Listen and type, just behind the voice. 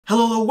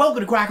Hello,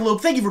 welcome to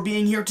Quackalope. Thank you for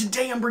being here.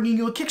 Today I'm bringing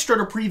you a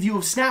Kickstarter preview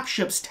of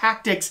Snapships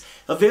Tactics,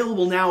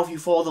 available now if you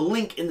follow the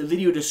link in the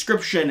video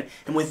description.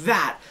 And with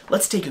that,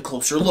 let's take a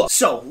closer look.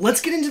 So,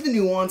 let's get into the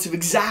nuance of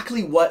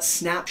exactly what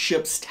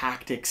Snapships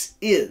Tactics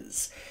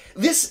is.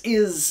 This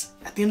is,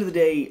 at the end of the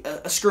day,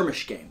 a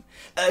skirmish game.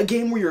 A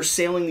game where you're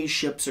sailing these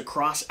ships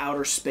across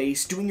outer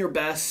space, doing your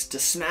best to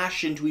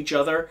smash into each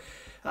other,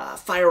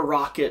 fire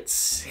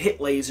rockets, hit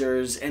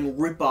lasers, and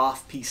rip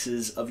off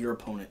pieces of your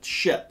opponent's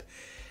ship.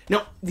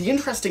 Now, the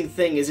interesting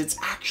thing is it's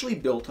actually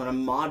built on a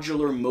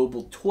modular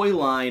mobile toy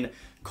line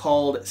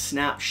called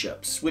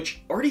Snapships,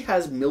 which already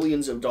has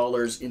millions of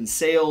dollars in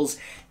sales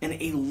and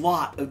a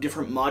lot of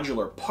different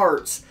modular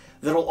parts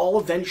that'll all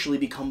eventually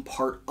become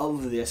part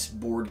of this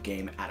board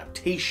game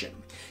adaptation.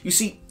 You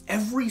see,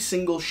 every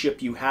single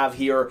ship you have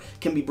here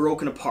can be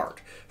broken apart,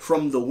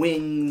 from the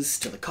wings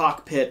to the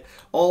cockpit,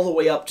 all the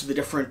way up to the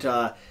different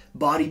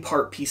body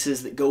part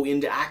pieces that go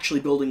into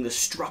actually building the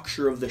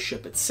structure of the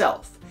ship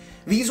itself.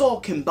 These all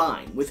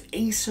combine with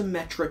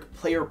asymmetric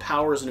player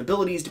powers and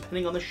abilities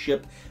depending on the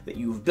ship that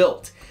you've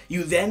built.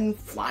 You then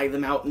fly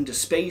them out into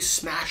space,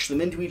 smash them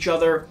into each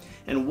other,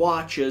 and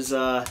watch as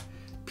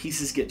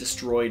pieces get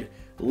destroyed,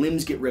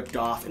 limbs get ripped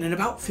off, and in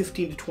about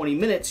 15 to 20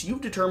 minutes,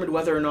 you've determined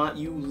whether or not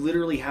you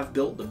literally have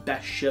built the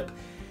best ship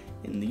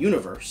in the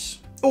universe.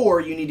 Or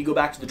you need to go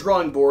back to the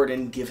drawing board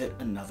and give it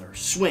another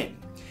swing.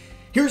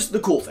 Here's the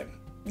cool thing.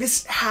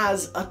 This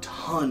has a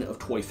ton of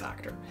toy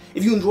factor.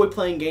 If you enjoy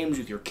playing games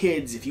with your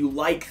kids, if you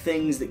like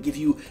things that give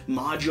you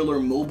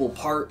modular mobile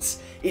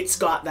parts, it's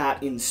got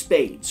that in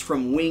spades,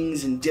 from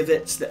wings and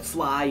divots that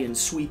fly and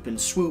sweep and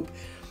swoop,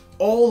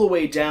 all the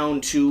way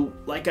down to,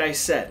 like I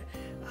said,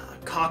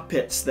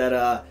 cockpits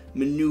that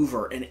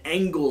maneuver and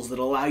angles that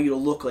allow you to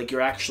look like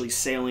you're actually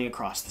sailing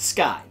across the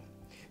sky.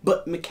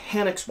 But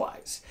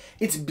mechanics-wise,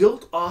 it's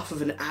built off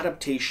of an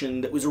adaptation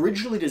that was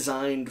originally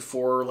designed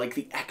for like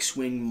the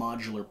X-Wing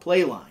modular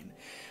playline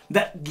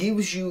that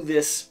gives you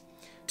this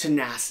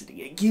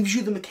tenacity. It gives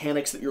you the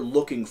mechanics that you're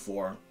looking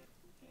for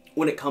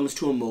when it comes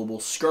to a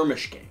mobile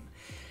skirmish game.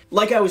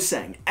 Like I was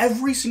saying,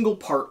 every single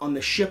part on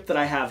the ship that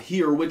I have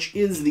here, which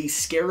is the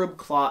Scarab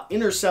Claw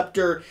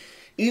Interceptor,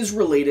 is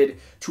related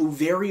to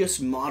various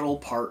model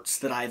parts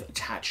that I've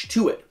attached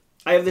to it.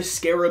 I have the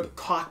Scarab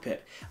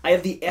cockpit, I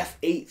have the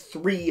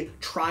F-8-3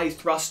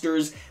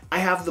 tri-thrusters, I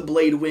have the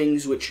blade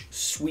wings which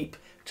sweep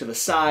to the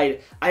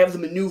side, I have the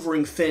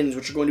maneuvering fins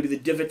which are going to be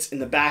the divots in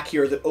the back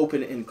here that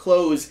open and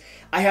close,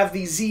 I have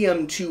the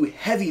ZM-2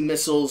 heavy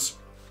missiles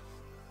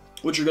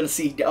which you're going to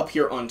see up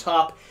here on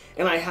top,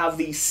 and I have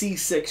the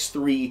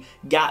C-6-3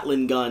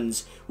 Gatling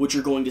guns which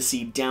you're going to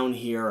see down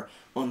here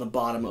on the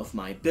bottom of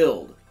my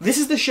build. This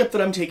is the ship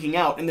that I'm taking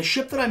out, and the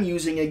ship that I'm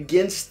using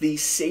against the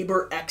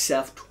Sabre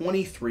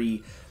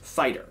XF-23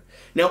 fighter.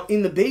 Now,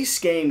 in the base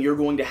game, you're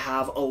going to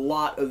have a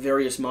lot of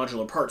various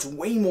modular parts,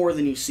 way more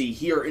than you see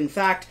here. In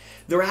fact,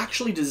 they're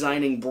actually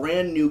designing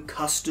brand new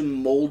custom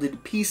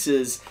molded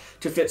pieces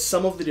to fit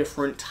some of the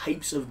different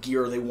types of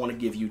gear they want to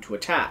give you to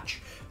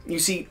attach. You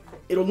see,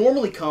 it'll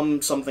normally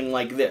come something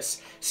like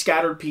this.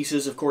 Scattered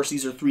pieces, of course,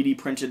 these are 3D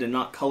printed and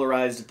not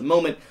colorized at the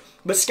moment,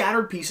 but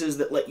scattered pieces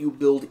that let you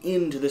build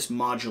into this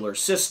modular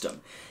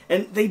system.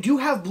 And they do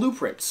have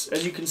blueprints,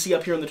 as you can see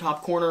up here in the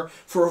top corner,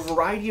 for a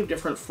variety of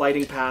different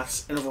flighting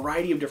paths and a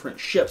variety of different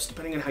ships,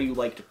 depending on how you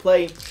like to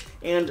play,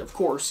 and, of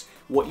course,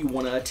 what you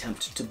want to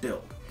attempt to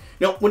build.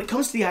 Now, when it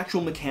comes to the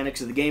actual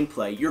mechanics of the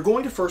gameplay, you're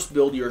going to first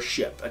build your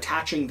ship,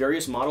 attaching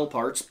various model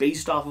parts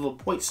based off of a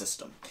point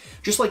system.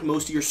 Just like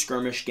most of your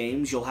skirmish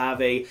games, you'll have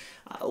a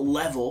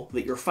level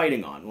that you're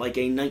fighting on, like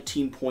a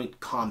 19-point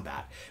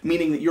combat,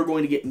 meaning that you're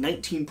going to get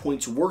 19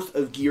 points worth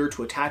of gear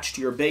to attach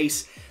to your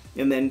base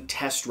and then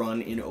test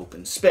run in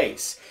open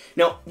space.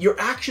 Now, your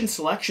action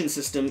selection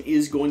system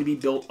is going to be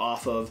built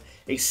off of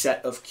a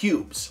set of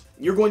cubes.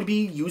 You're going to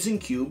be using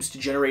cubes to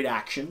generate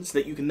actions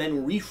that you can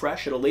then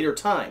refresh at a later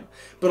time.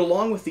 But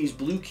along with these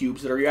blue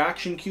cubes that are your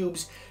action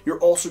cubes, you're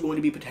also going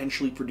to be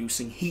potentially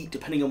producing heat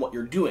depending on what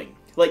you're doing.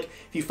 Like,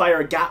 if you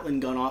fire a Gatling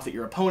gun off at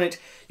your opponent,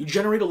 you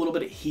generate a little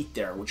bit of heat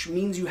there, which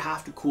means you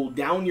have to cool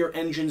down your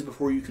engines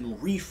before you can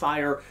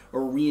refire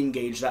or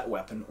re-engage that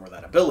weapon or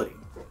that ability.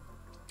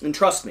 And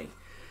trust me,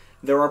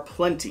 there are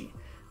plenty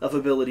of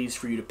abilities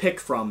for you to pick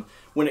from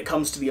when it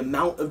comes to the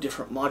amount of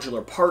different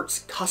modular parts,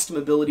 custom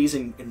abilities,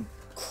 and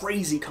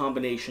crazy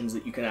combinations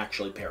that you can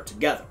actually pair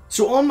together.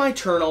 So on my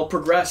turn, I'll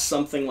progress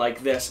something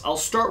like this. I'll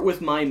start with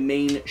my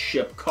main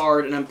ship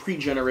card, and I'm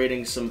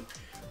pre-generating some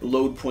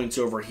load points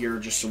over here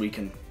just so we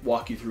can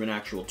walk you through an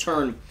actual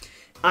turn.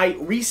 I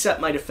reset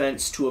my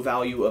defense to a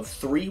value of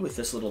 3 with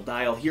this little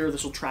dial here.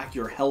 This will track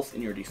your health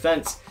and your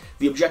defense.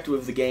 The objective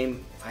of the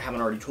game, if I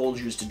haven't already told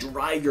you, is to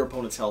drive your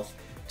opponent's health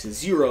to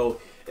 0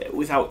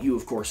 without you,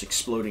 of course,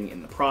 exploding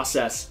in the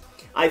process.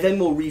 I then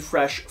will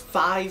refresh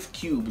 5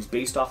 cubes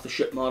based off the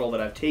ship model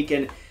that I've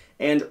taken,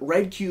 and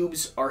red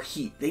cubes are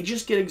heat. They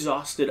just get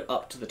exhausted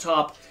up to the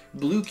top.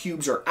 Blue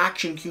cubes are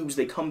action cubes.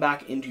 They come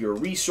back into your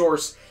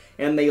resource,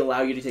 and they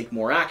allow you to take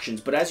more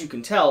actions. But as you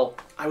can tell,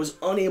 I was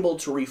unable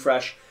to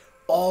refresh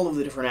all of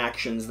the different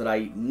actions that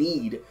I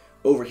need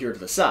over here to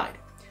the side.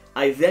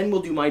 I then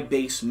will do my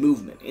base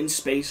movement. In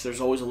space,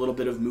 there's always a little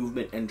bit of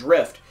movement and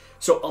drift,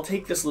 so I'll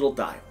take this little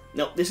dial.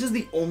 Now, this is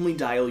the only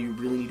dial you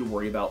really need to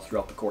worry about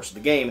throughout the course of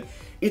the game.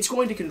 It's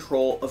going to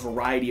control a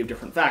variety of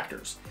different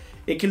factors.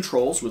 It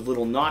controls, with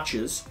little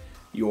notches,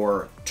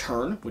 your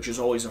turn, which is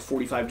always a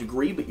 45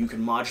 degree, but you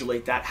can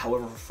modulate that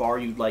however far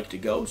you'd like to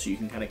go, so you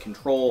can kind of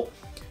control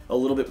a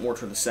little bit more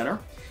to the center.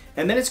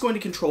 And then it's going to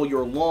control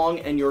your long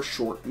and your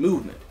short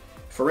movement.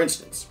 For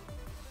instance,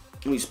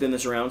 let me spin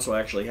this around so I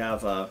actually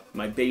have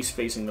my base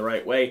facing the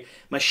right way.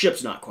 My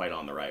ship's not quite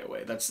on the right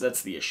way. That's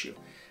the issue.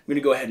 I'm going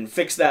to go ahead and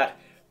fix that,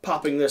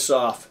 popping this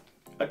off,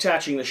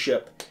 attaching the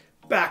ship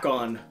back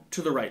on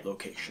to the right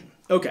location.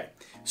 Okay,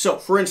 so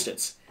for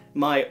instance,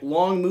 my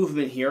long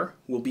movement here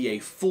will be a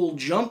full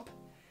jump,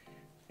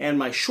 and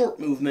my short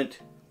movement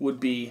would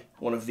be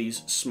one of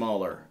these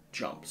smaller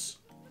jumps.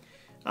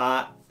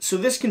 So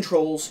this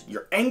controls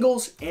your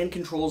angles and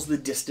controls the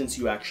distance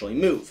you actually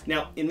move.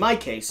 Now, in my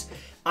case,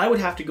 I would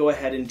have to go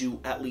ahead and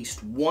do at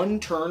least one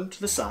turn to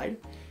the side.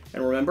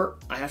 And remember,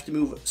 I have to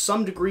move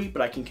some degree,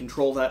 but I can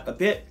control that a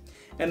bit.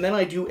 And then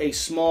I do a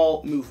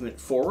small movement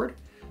forward.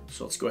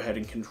 So let's go ahead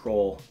and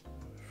control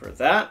for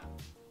that.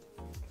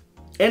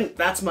 And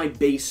that's my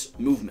base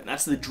movement.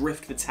 That's the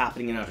drift that's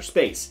happening in outer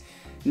space.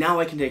 Now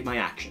I can take my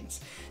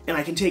actions. And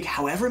I can take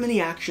however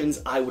many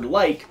actions I would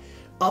like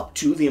up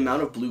to the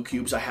amount of blue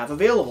cubes I have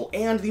available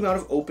and the amount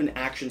of open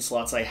action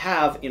slots I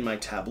have in my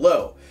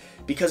tableau.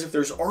 Because if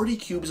there's already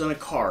cubes on a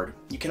card,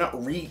 you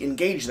cannot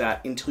re-engage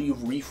that until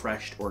you've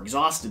refreshed or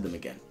exhausted them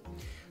again.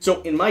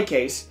 So in my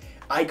case,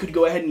 I could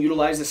go ahead and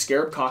utilize the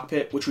Scarab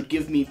Cockpit, which would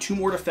give me 2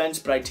 more defense,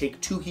 but I'd take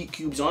 2 heat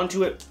cubes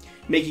onto it,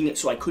 making it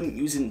so I couldn't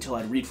use it until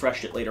I'd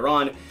refreshed it later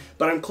on.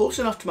 But I'm close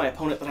enough to my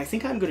opponent that I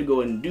think I'm going to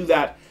go ahead and do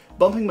that,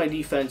 bumping my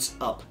defense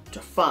up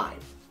to 5.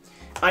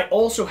 I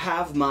also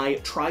have my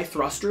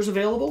tri-thrusters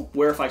available,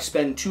 where if I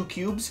spend 2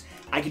 cubes,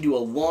 I can do a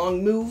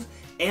long move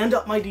and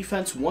up my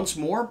defense once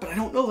more, but I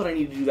don't know that I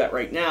need to do that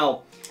right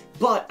now.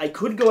 But I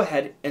could go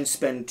ahead and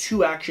spend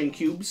 2 action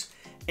cubes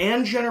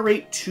and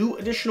generate 2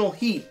 additional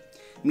heat,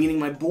 meaning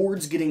my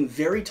board's getting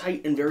very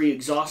tight and very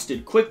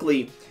exhausted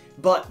quickly,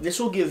 but this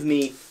will give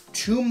me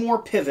 2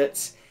 more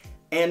pivots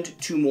and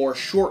 2 more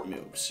short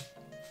moves.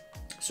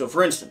 So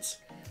for instance,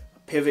 a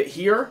pivot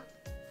here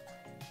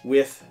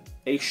with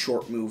a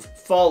short move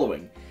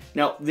following.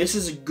 Now, this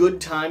is a good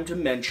time to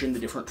mention the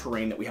different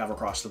terrain that we have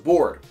across the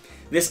board.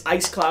 This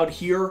ice cloud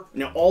here,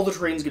 now all the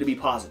terrain is going to be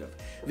positive.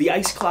 The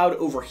ice cloud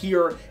over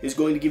here is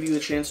going to give you the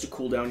chance to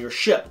cool down your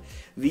ship.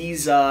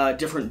 These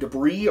different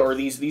debris, or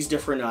these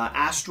different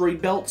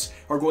asteroid belts,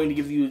 are going to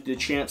give you the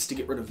chance to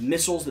get rid of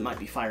missiles that might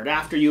be fired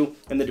after you,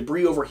 and the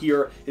debris over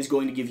here is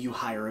going to give you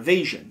higher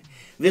evasion.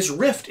 This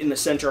rift in the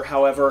center,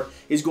 however,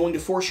 is going to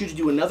force you to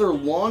do another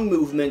long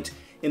movement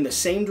in the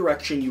same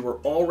direction you were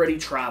already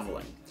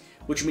traveling,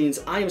 which means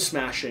I am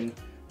smashing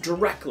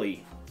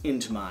directly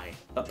into my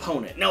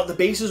opponent. Now, the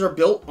bases are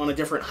built on a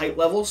different height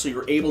level, so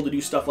you're able to do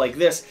stuff like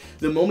this.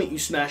 The moment you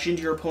smash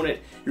into your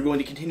opponent, you're going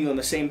to continue on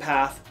the same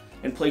path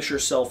and place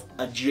yourself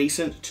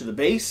adjacent to the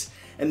base,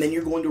 and then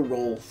you're going to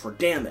roll for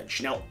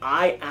damage. Now,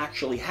 I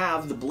actually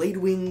have the blade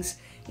wings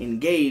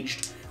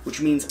engaged,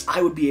 which means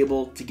I would be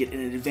able to get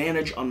an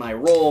advantage on my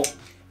roll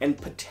and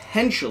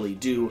potentially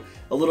do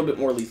a little bit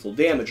more lethal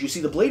damage. You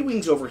see, the blade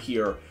wings over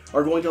here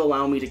are going to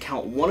allow me to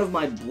count one of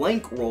my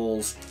blank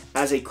rolls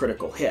as a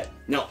critical hit.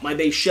 Now, my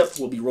base ship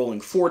will be rolling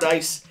 4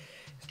 dice,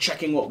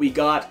 checking what we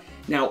got.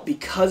 Now,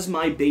 because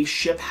my base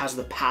ship has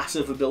the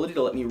passive ability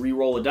to let me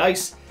re-roll a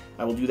dice,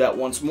 I will do that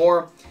once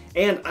more,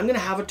 and I'm gonna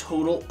have a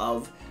total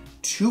of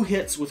 2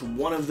 hits, with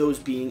one of those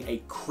being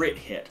a crit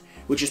hit,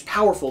 which is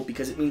powerful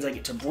because it means I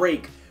get to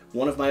break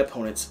one of my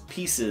opponent's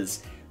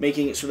pieces,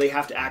 making it so they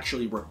have to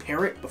actually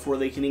repair it before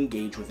they can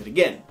engage with it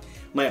again.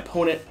 My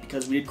opponent,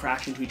 because we did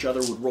crash into each other,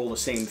 would roll the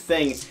same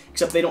thing,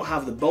 except they don't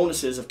have the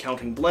bonuses of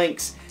counting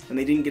blanks, and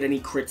they didn't get any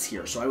crits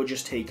here, so I would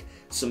just take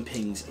some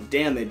pings of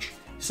damage,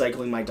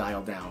 cycling my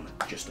dial down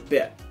just a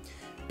bit.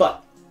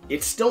 But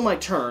it's still my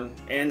turn,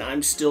 and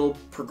I'm still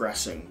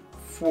progressing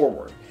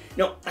forward.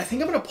 Now, I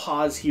think I'm going to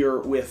pause here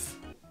with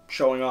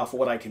showing off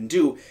what I can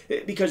do,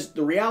 because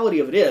the reality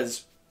of it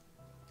is,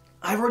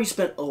 I've already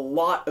spent a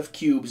lot of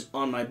cubes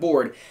on my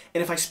board,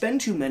 and if I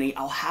spend too many,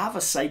 I'll have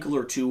a cycle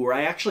or two where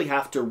I actually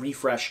have to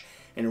refresh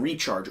and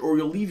recharge, or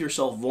you'll leave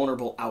yourself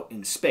vulnerable out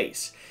in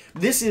space.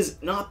 This is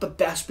not the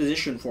best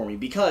position for me,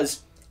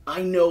 because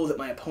I know that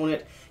my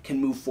opponent can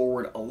move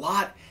forward a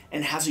lot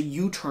and has a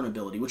U-turn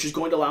ability, which is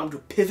going to allow him to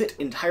pivot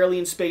entirely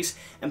in space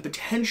and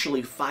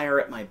potentially fire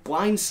at my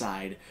blind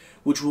side,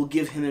 which will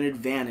give him an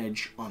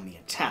advantage on the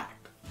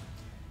attack.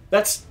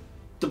 That's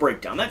the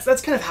breakdown.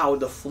 That's kind of how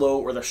the flow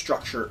or the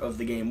structure of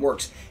the game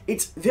works.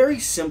 It's very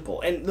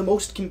simple, and the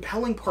most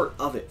compelling part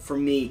of it for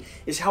me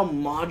is how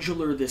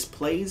modular this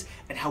plays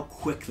and how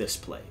quick this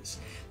plays.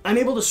 I'm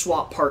able to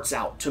swap parts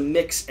out, to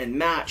mix and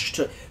match,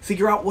 to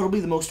figure out what will be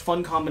the most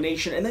fun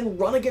combination, and then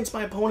run against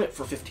my opponent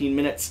for 15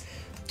 minutes,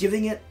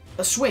 giving it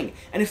a swing.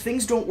 And if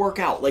things don't work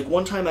out, like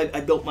one time I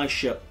built my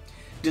ship,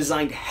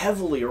 designed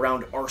heavily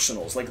around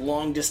arsenals, like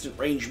long-distance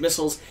range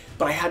missiles,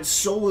 but I had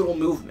so little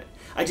movement.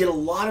 I did a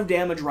lot of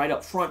damage right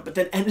up front, but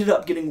then ended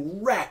up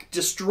getting wrecked,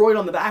 destroyed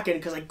on the back end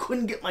because I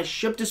couldn't get my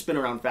ship to spin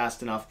around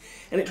fast enough.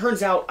 And it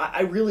turns out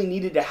I really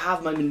needed to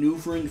have my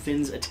maneuvering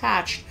fins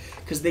attached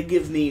because they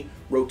give me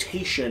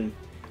rotation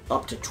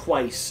up to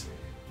twice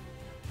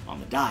on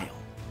the dial,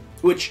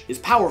 which is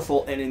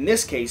powerful, and in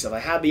this case, if I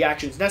had the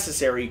actions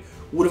necessary,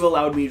 would have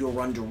allowed me to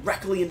run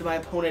directly into my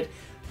opponent,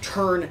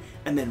 turn,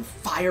 and then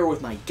fire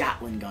with my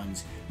Gatling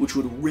guns, which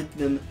would rip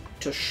them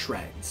to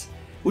shreds,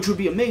 which would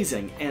be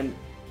amazing and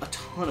a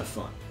ton of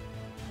fun.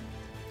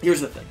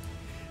 Here's the thing.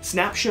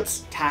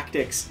 Snapships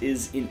Tactics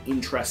is an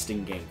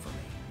interesting game for me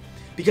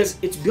because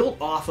it's built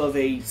off of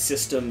a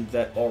system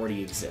that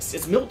already exists.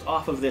 It's built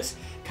off of this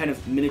kind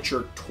of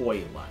miniature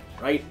toy line,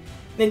 right?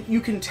 And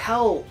you can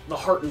tell the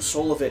heart and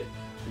soul of it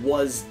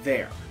was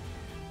there,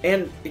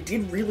 and it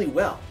did really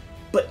well.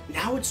 But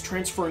now it's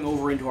transferring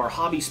over into our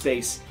hobby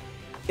space,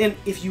 and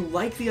if you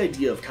like the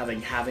idea of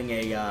having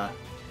a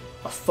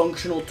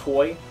functional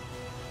toy,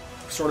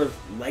 sort of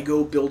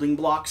Lego building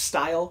block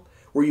style,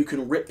 where you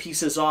can rip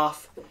pieces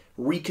off,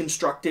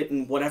 reconstruct it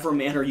in whatever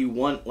manner you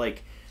want,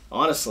 like,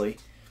 honestly,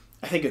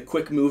 I think a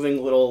quick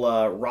moving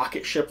little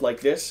rocket ship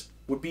like this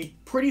would be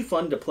pretty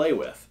fun to play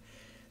with.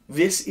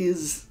 This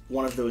is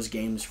one of those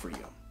games for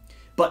you.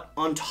 But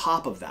on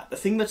top of that, the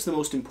thing that's the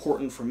most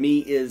important for me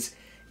is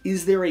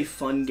there a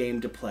fun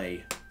game to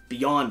play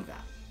beyond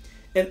that?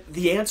 And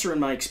the answer in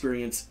my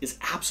experience is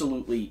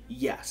absolutely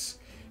yes.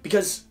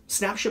 Because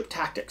Snapship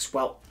Tactics,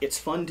 while it's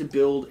fun to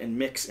build and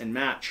mix and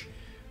match,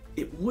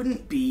 it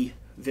wouldn't be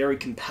very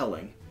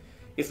compelling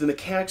if the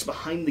mechanics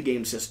behind the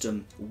game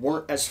system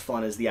weren't as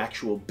fun as the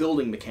actual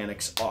building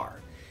mechanics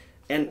are.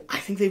 And I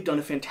think they've done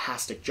a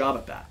fantastic job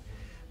at that.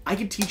 I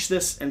could teach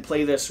this and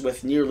play this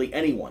with nearly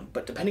anyone,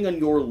 but depending on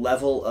your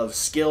level of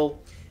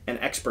skill and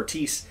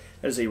expertise,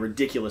 that is a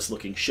ridiculous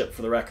looking ship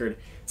for the record.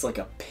 It's like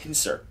a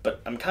pincer,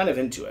 but I'm kind of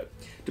into it.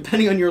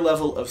 Depending on your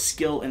level of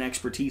skill and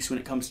expertise when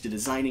it comes to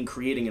designing,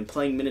 creating, and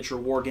playing miniature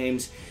war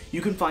games, you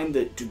can find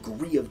the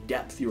degree of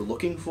depth you're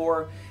looking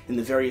for in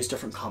the various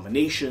different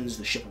combinations,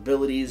 the ship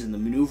abilities, and the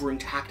maneuvering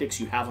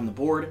tactics you have on the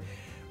board.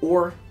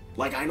 Or,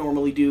 like I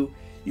normally do,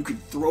 you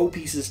could throw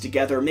pieces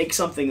together, make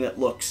something that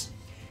looks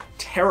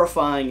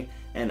terrifying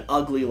and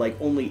ugly, like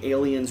only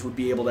aliens would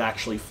be able to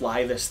actually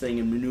fly this thing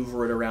and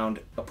maneuver it around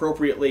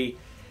appropriately,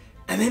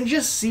 and then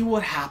just see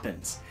what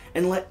happens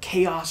and let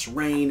chaos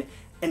reign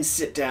and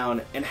sit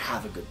down and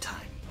have a good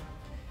time.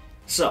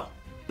 So,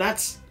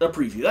 that's a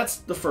preview. That's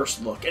the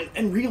first look.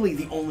 And really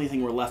the only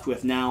thing we're left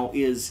with now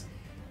is,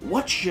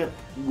 what ship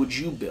would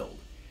you build?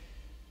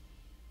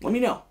 Let me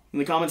know in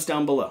the comments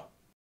down below.